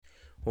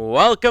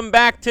Welcome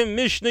back to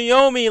Mishna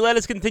Yomi. Let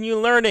us continue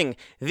learning.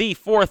 The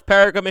fourth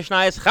Perek of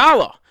Mishna is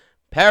Challah.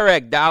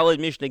 Perek, Daled,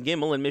 Mishna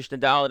Gimel, and Mishna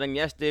Daled. And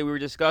yesterday we were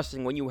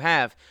discussing when you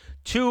have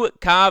two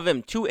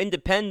kavim, two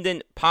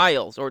independent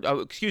piles,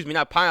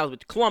 not piles,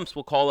 but clumps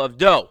we'll call of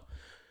dough.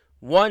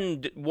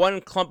 One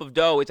clump of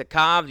dough is a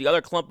kav, the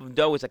other clump of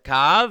dough is a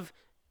kav.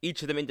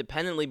 Each of them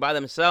independently by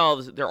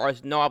themselves, there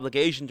is no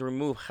obligation to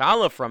remove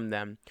challah from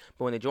them.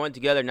 But when they join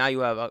together, now you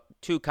have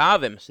two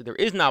kavim, so there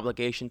is an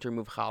obligation to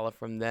remove challah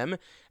from them.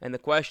 And the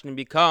question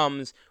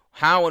becomes,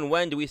 how and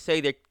when do we say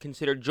they're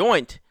considered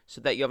joint, so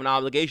that you have an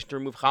obligation to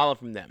remove challah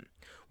from them?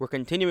 We're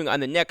continuing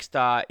on the next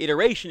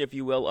iteration, if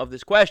you will, of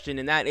this question,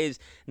 and that is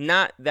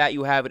not that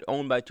you have it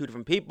owned by two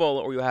different people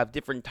or you have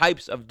different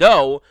types of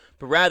dough,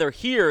 but rather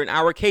here, in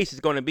our case, it's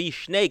going to be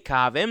shnei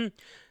kavim.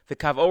 The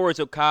kav or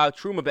so kav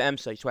truma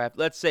be'emsai. So I have,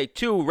 let's say,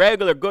 two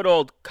regular good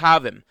old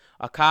kavim.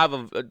 A kav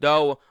of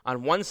dough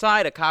on one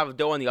side, a kav of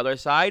dough on the other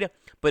side.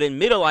 But in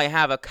middle, I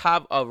have a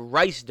kav of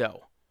rice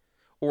dough.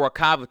 Or a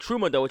kav of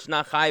truma dough, which is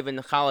not chayiv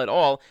and chal at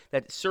all,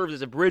 that serves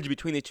as a bridge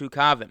between the two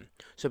kavim.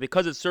 So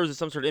because it serves as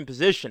some sort of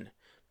imposition,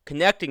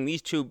 connecting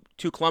these two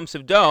clumps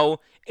of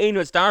dough, ein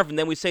mitzdarf, and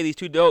then we say these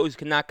two doughs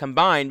cannot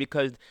combine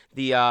because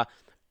the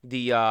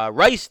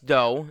rice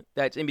dough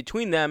that's in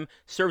between them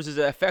serves as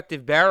an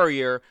effective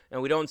barrier,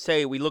 and we don't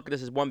say we look at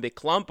this as one big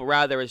clump, but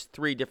rather as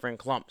three different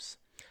clumps.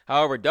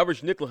 However,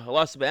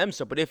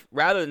 but if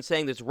rather than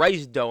saying there's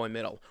rice dough in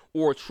middle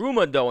or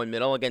truma dough in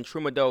middle, again,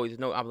 truma dough is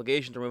no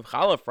obligation to remove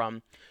challah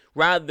from,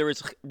 rather there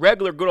is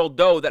regular good old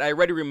dough that I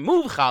already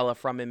removed challah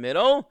from in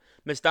middle,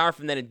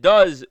 mistarfim, then it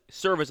does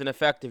serve as an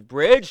effective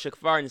bridge.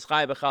 Shekfar and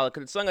chayv b'challah,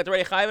 because it's something that's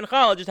already chayv and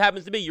challah, it just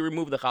happens to be you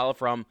remove the challah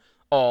from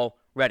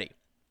already.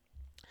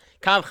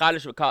 Kav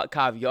chadash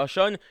kav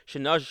yashon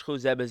shenashchu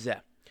zeh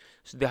bezeh.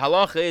 So the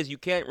halacha is you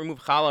can't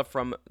remove challah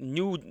from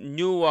new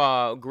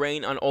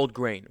grain on old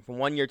grain from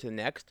one year to the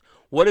next.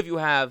 What if you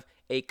have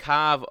a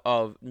kav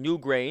of new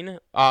grain,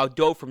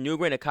 dough from new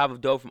grain, a kav of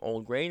dough from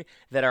old grain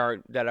that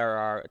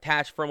are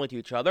attached firmly to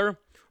each other?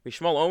 Rabbi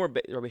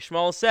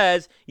Shmuel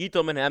says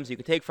yitom and you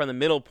can take from the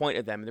middle point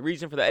of them. And the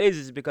reason for that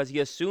is because he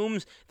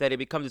assumes that it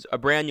becomes a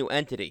brand new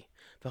entity.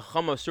 The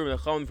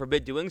Chacham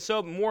forbid doing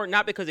so, more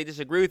not because they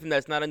disagree with him that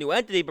it's not a new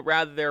entity, but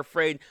rather they're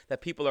afraid that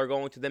people are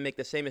going to then make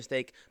the same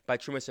mistake by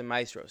Trumas and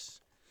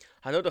Maestros.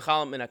 Hanot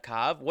chalam in a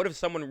kav. What if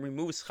someone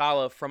removes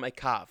challah from a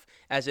kav?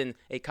 As in,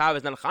 a kav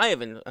is not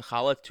chayav in a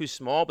challah, it's too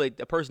small, but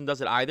a person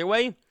does it either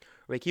way.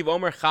 Rekiv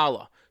omer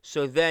challah.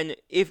 So then,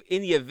 if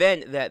in the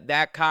event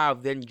that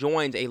kav then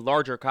joins a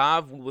larger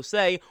kav, we will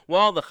say,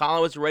 well, the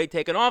challah was already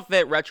taken off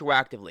it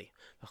retroactively.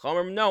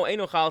 No, ain't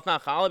no challah, it's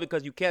not challah,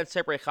 because you can't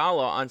separate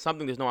challah on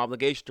something there's no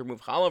obligation to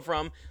remove challah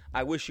from.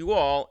 I wish you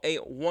all a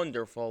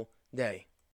wonderful day.